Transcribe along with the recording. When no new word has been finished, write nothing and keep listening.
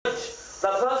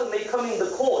coming in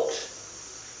the court,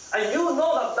 and you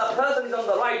know that that person is on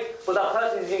the right, but that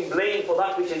person is being blamed for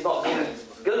that which is not being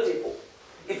guilty for.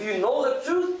 If you know the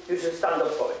truth, you should stand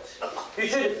up for it. You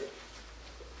should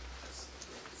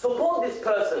support this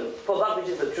person for that which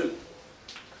is the truth.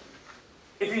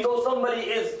 If you know somebody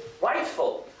is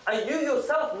rightful, and you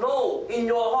yourself know in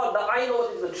your heart that I know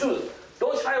what is the truth,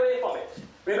 don't shy away from it.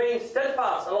 Remain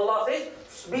steadfast. And Allah says,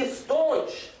 be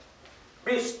staunch,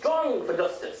 be strong for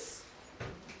justice.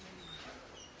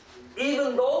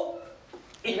 Even though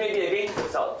it may be against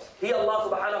yourselves. Here Allah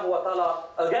subhanahu wa ta'ala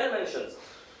again mentions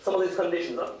some of these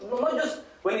conditions. Not just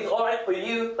when it's alright for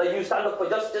you that you stand up for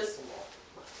justice.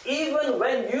 Even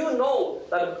when you know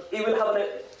that it will have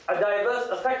a diverse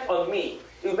effect on me,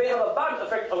 it may have a bad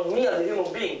effect on me as a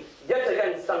human being, yet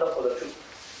again stand up for the truth.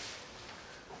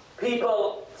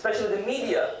 People, especially the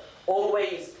media,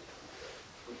 always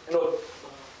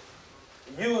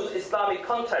use Islamic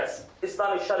context,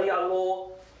 Islamic Sharia law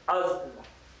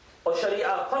or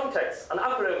Sharia context and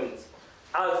acronyms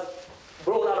as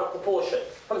blown out of proportion.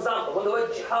 For example, when the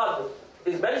word jihad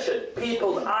is mentioned,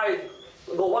 people's eyes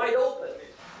go wide open.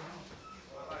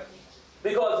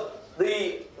 Because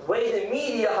the way the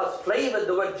media has flavored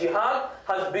the word jihad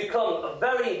has become a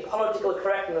very political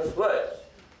correctness word.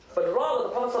 But rather, the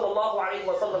Prophet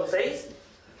ﷺ says,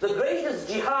 the greatest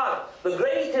jihad, the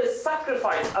greatest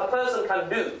sacrifice a person can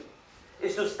do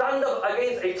is to stand up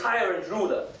against a tyrant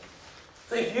ruler.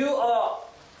 So if you are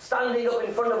standing up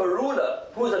in front of a ruler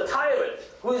who is a tyrant,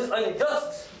 who is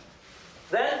unjust,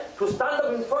 then to stand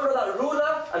up in front of that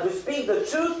ruler and to speak the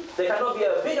truth, there cannot be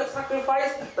a bigger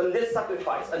sacrifice than this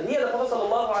sacrifice. And here the Prophet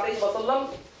ﷺ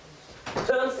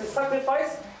terms this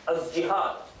sacrifice as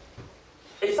jihad.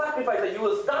 A sacrifice that you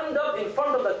will stand up in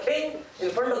front of the king, in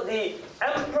front of the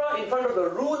emperor, in front of the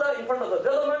ruler, in front of the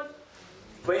government,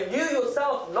 when you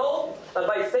yourself know that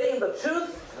by saying the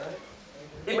truth,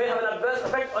 it may have an adverse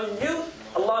effect on you.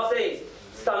 Allah says,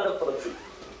 stand up for the truth.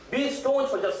 Be staunch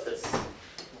for justice.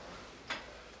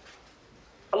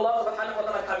 Allah subhanahu wa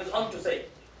ta'ala carries on to say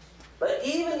that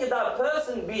even if that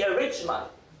person be a rich man,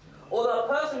 or that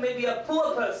person may be a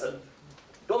poor person,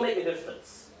 don't make a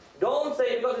difference. Don't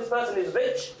say because this person is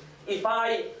rich, if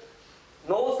I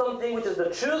know something which is the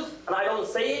truth, and I don't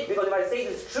say it, because if I say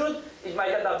this truth, it might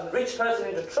get that rich person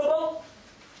into trouble.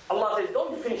 Allah says,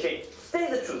 don't differentiate.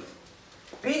 Say the truth.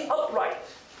 Be upright.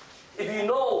 If you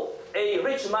know a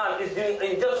rich man is doing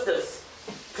injustice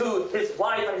to his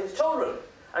wife and his children,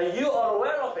 and you are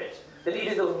aware of it, then it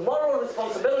is a moral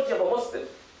responsibility of a Muslim.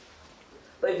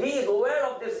 That if he is aware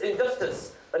of this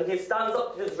injustice, then he stands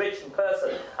up to this rich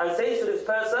person and says to this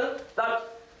person that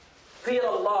fear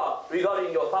Allah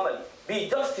regarding your family. Be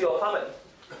just to your family.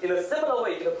 In a similar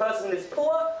way, if a person is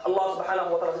poor, Allah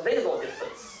subhanahu wa ta'ala says there is no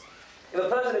difference. If a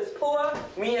person is poor,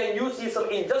 me and you see some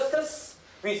injustice,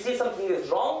 we see something is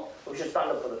wrong, we should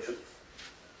stand up for the truth.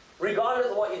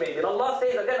 Regardless of what it may be. And Allah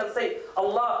says again and say,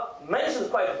 Allah mentions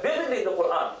quite vividly in the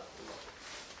Quran,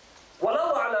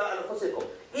 وَلَوْ عَلَىٰ أَنفُسِكُمْ.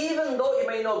 Even though it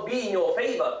may not be in your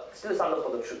favor, still stand up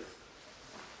for the truth.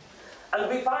 And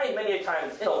we find many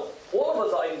times, all of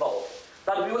us are involved,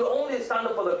 that we will only stand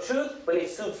up for the truth when it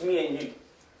suits me and you.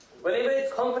 Whenever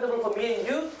it's comfortable for me and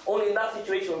you, only in that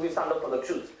situation will we stand up for the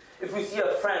truth. If we see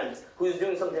a friend who is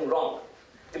doing something wrong,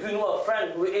 if we know a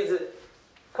friend who is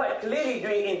quite clearly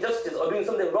doing injustice or doing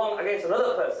something wrong against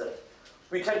another person,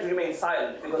 we tend to remain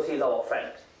silent because he is our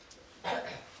friend.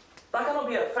 That cannot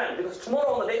be a friend, because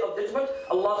tomorrow on the day of judgment,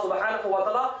 Allah subhanahu wa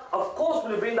ta'ala, of course,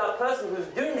 will bring that person who is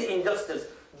doing the injustice,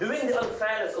 doing the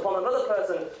unfairness upon another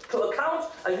person to account,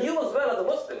 and you as well as a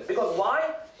Muslim. Because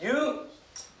why? You,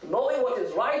 knowing what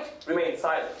is right, remain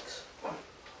silent.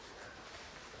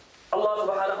 Allah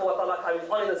subhanahu wa ta'ala carries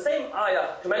on in the same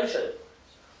ayah to mention,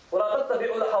 وَلَا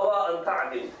تَتَّبِعُوا الْهَوَىٰ أَنْ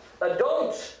تَعْدِلُوا. That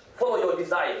don't follow your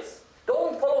desires.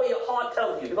 Don't follow what your heart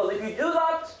tells you. Because if you do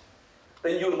that,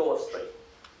 then you'll go astray.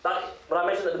 That, what I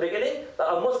mentioned at the beginning, that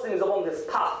a Muslim is along this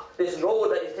path, this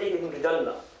road that is taking him to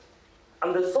Jannah.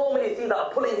 And there's so many things that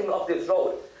are pulling him off this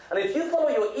road. And if you follow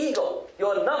your ego,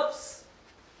 your nafs,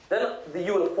 then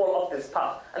you will fall off this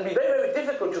path. And be very, very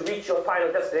difficult to reach your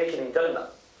final destination in Jannah.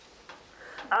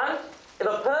 And if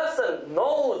a person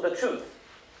knows the truth,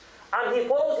 and he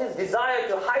follows his desire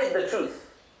to hide the truth,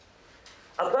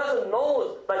 a person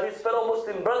knows that his fellow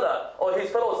Muslim brother or his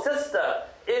fellow sister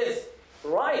is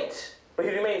right, but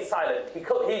he remains silent. He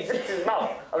zips his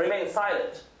mouth and remains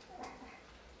silent.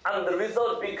 And the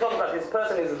result becomes that this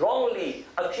person is wrongly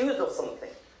accused of something.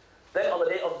 Then on the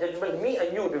day of judgment, me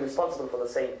and you will be responsible for the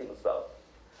same thing as well.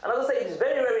 And as I say, it's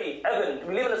very, very evident.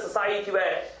 We live in a society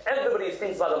where everybody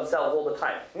thinks about themselves all the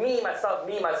time. Me, myself,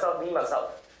 me, myself, me,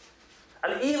 myself.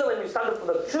 And even when we stand up for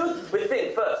the truth, we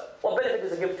think first, what benefit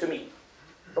does it give to me?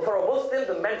 But for a Muslim,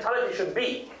 the mentality should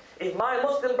be, if my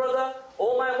Muslim brother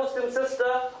or my Muslim sister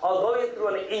are going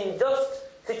through an unjust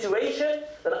situation,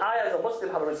 then I as a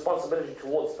Muslim have a responsibility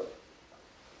towards them.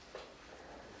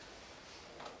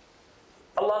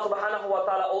 Allah subhanahu wa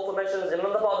ta'ala also mentions in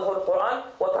another part of the Holy Quran,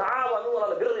 وَتَعَاوَنُوا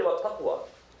عَلَى الْبِرِّ وَالتَّقْوَى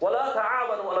وَلَا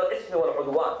تَعَاوَنُوا عَلَى الْإِثْمِ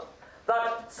وَالْعُدْوَانِ.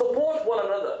 That support one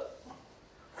another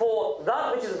for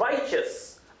that which is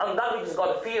righteous and that which is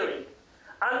God-fearing,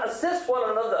 and assist one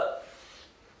another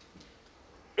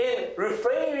in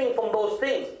refraining from those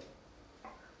things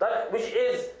that which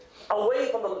is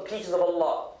away from the teachings of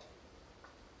Allah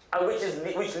and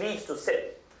which leads to sin.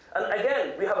 And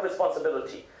again, we have a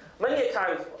responsibility. Many a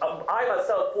times, I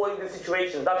myself fall into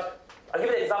situations that, I'll give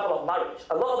you an example of marriage.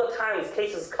 A lot of the times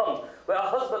cases come where a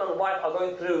husband and wife are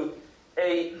going through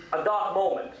a dark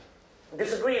moment,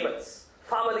 disagreements,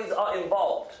 families are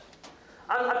involved.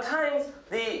 And at times,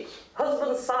 the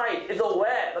husband's side is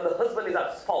aware that the husband is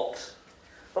at fault.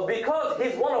 But because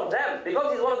he's one of them,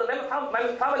 because he's one of the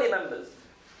family members,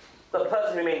 the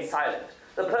person remains silent.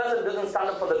 The person doesn't stand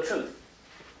up for the truth.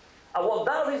 And what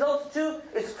that results to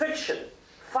is friction,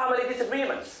 family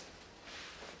disagreements.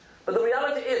 But the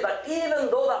reality is that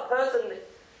even though that person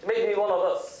may be one of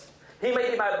us, he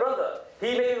may be my brother,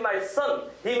 he may be my son,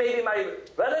 he may be my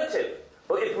relative,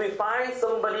 but if we find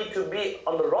somebody to be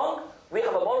on the wrong, we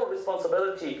have a moral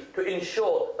responsibility to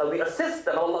ensure that we assist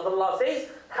them. Allah says,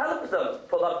 help them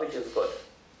for that which is good.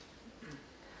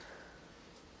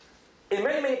 In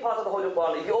many parts of the Holy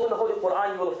Quran, if you open the Holy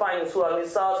Quran, you will find Surah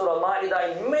Nisa, Surah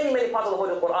Ma'idah, in many parts of the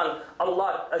Holy Quran,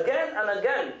 Allah, again and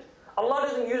again, Allah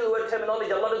doesn't use the word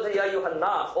terminology. Allah doesn't say, Ya ayyuhan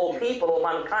nas, or people, or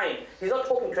mankind. He's not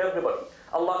talking to everybody.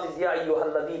 Allah says, Ya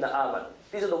ayyuhal ladina aman.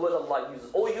 These are the words Allah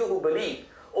uses. O you who believe.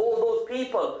 All those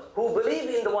people who believe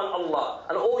in the one Allah,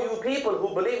 and all you people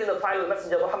who believe in the final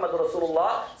messenger Muhammad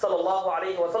Rasulullah sallallahu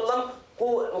alayhi wa sallam,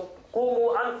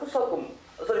 qumu anfusakum.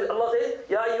 So Allah says,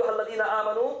 Ya ayyuhal ladina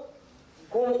amanu,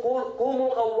 qumu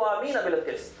qawwamina bil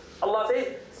qist. Allah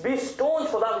says, be staunch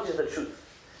for that which is the truth.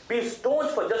 Be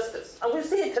staunch for justice. And we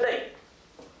see it today.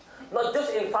 Not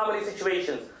just in family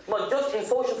situations, not just in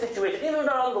social situations, even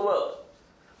around the world.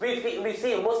 We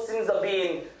see Muslims are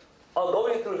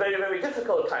going through very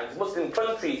difficult times. Muslim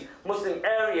countries, Muslim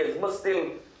areas,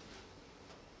 Muslim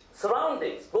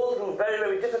surroundings go through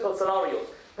very difficult scenarios.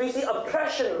 We see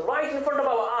oppression right in front of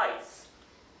our eyes.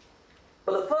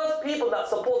 But the first people that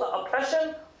support that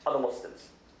oppression are the Muslims.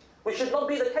 Which should not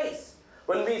be the case.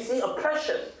 When we see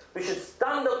oppression, we should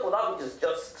stand up for that which is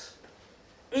just.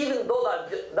 Even though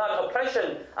that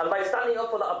oppression, and by standing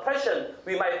up for that oppression,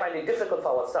 we might find it difficult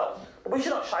for ourselves. But we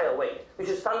should not shy away. We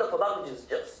should stand up for that which is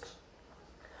just.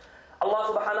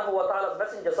 Allah subhanahu wa ta'ala's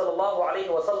messenger sallallahu alayhi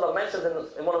wa sallam mentions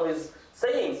in one of his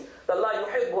sayings that لا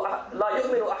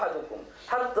يؤمن أحدكم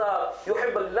حتى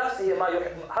يحب لنفسه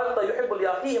حتى يحب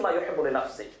لأخيه ما يحب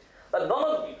لنفسه. That none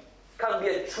of you can be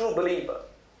a true believer,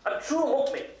 a true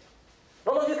mu'min.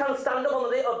 None of you can stand up on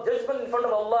the day of judgment in front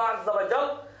of Allah Azza wa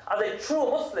Jal as a true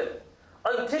Muslim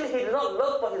until he does not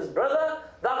love for his brother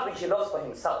that which he loves for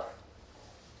himself.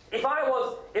 If I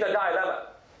was in a dilemma,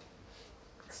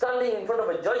 standing in front of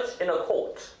a judge in a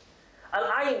court, and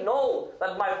I know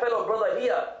that my fellow brother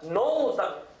here knows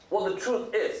that what the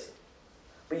truth is,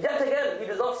 but yet again he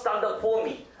does not stand up for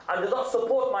me and does not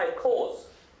support my cause,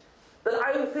 then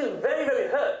I will feel very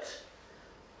hurt.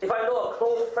 If I know a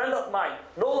close friend of mine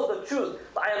knows the truth,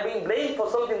 but I am being blamed for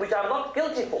something which I am not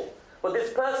guilty for, but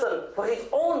this person, for his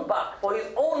own back, for his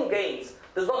own gains,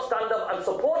 does not stand up and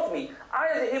support me, I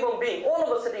as a human being, all of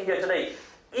us sitting here today,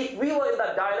 if we were in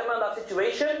that dilemma, that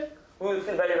situation, we will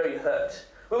feel very hurt.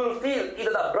 We will feel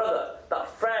either that brother, that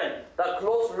friend, that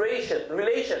close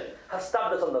relation has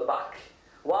stabbed us on the back.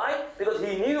 Why? Because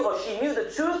he knew or she knew the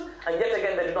truth, and yet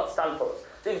again they did not stand for us.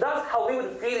 So if that's how we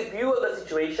would feel if you were in the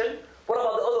situation, what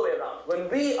about the other way around? When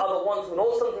we are the ones who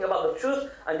know something about the truth,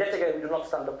 and yet again we do not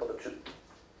stand up for the truth.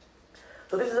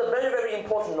 So this is a very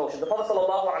important notion. The Prophet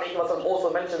ﷺ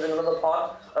also mentions in another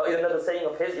part, in another saying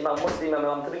of his, Imam Muslim,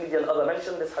 Imam Tirmidhi and others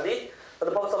mentioned this hadith, that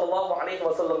the Prophet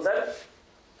ﷺ said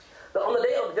that on the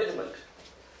day of judgment,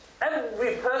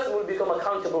 every person will become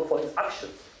accountable for his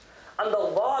actions. And the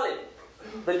zalim,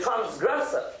 the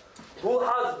transgressor, who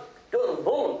has done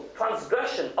dhulm,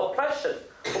 transgression, oppression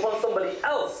upon somebody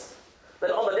else,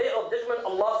 then on the day of judgment,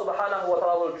 Allah subhanahu wa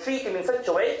ta'ala will treat him in such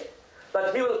a way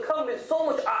that he will come with so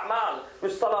much a'mal,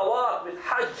 with salawat, with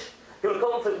hajj, he will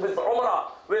come with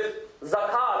umrah, with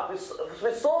zakat,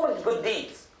 with so much good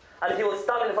deeds. And he will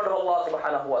stand in front of Allah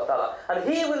subhanahu wa ta'ala. And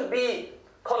he will be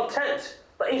content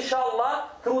But inshallah,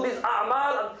 through these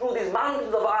a'mal and through these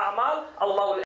mountains of a'mal, Allah will